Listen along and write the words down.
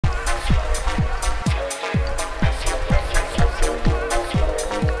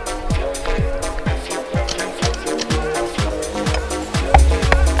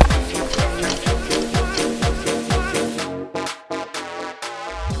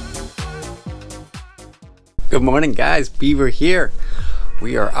Good morning, guys. Beaver here.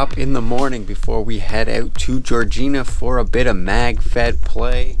 We are up in the morning before we head out to Georgina for a bit of MAGFED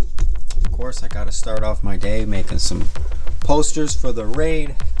play. Of course, I got to start off my day making some posters for the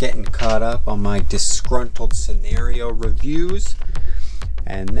raid, getting caught up on my disgruntled scenario reviews,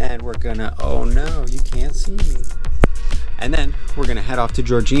 and then we're gonna, oh no, you can't see me. And then we're gonna head off to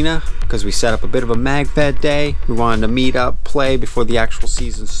Georgina because we set up a bit of a MAGFED day. We wanted to meet up, play before the actual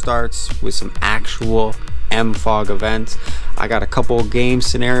season starts with some actual MFOG events. I got a couple of game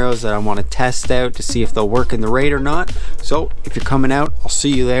scenarios that I want to test out to see if they'll work in the raid or not. So if you're coming out, I'll see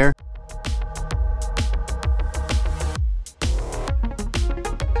you there.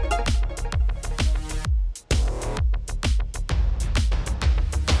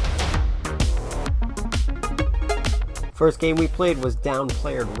 First game we played was downed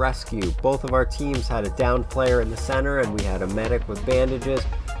player rescue. Both of our teams had a downed player in the center and we had a medic with bandages.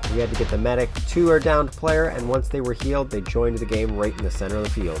 We had to get the medic to our downed player, and once they were healed, they joined the game right in the center of the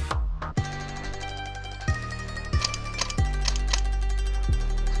field.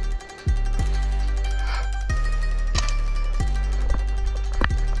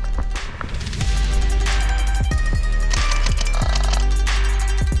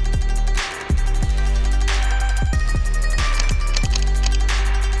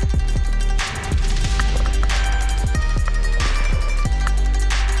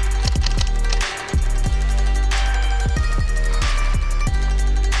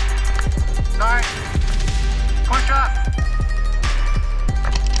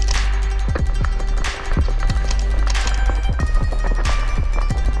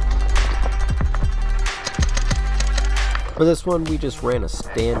 For this one, we just ran a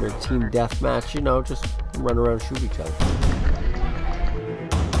standard team deathmatch, you know, just run around and shoot each other.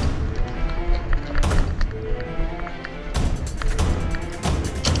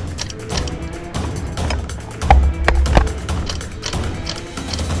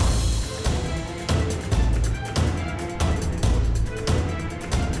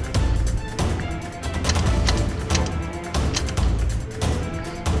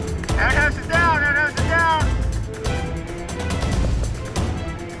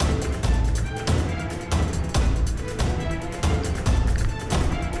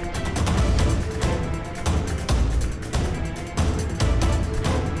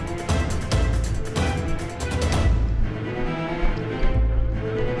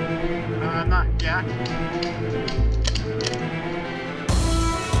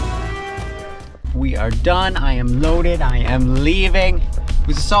 We are done. I am loaded. I am leaving. It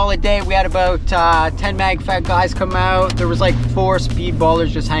was a solid day. We had about 10 MAGFED guys come out. There was like 4 speedballers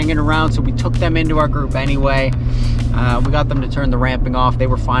just hanging around, so we took them into our group anyway. We got them to turn the ramping off. They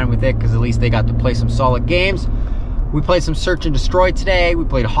were fine with it because at least they got to play some solid games. We played some search and destroy today. We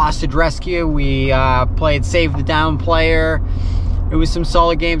played hostage rescue. We played save the down player. It was some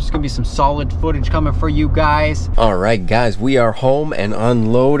solid games. There's gonna be some solid footage coming for you guys. All right, guys, we are home and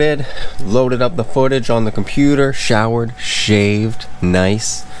unloaded. Loaded up the footage on the computer, showered, shaved,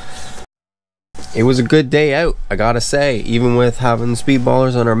 nice. It was a good day out, I gotta say. Even with having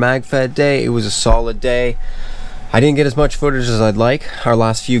speedballers on our MAGFED day, it was a solid day. I didn't get as much footage as I'd like. Our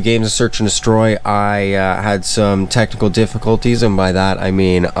last few games of Search and Destroy, I had some technical difficulties, and by that I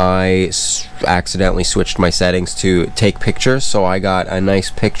mean I accidentally switched my settings to take pictures, so I got a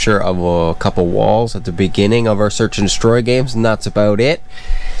nice picture of a couple walls at the beginning of our Search and Destroy games, and that's about it.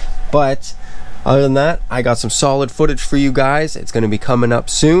 But other than that, I got some solid footage for you guys. It's going to be coming up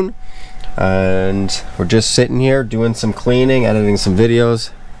soon, and we're just sitting here doing some cleaning, editing some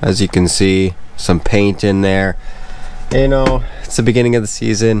videos. As you can see, some paint in there. You know, it's the beginning of the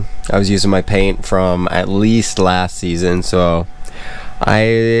season. I was using my paint from at least last season, so I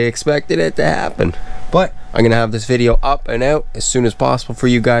expected it to happen. But I'm gonna have this video up and out as soon as possible for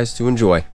you guys to enjoy.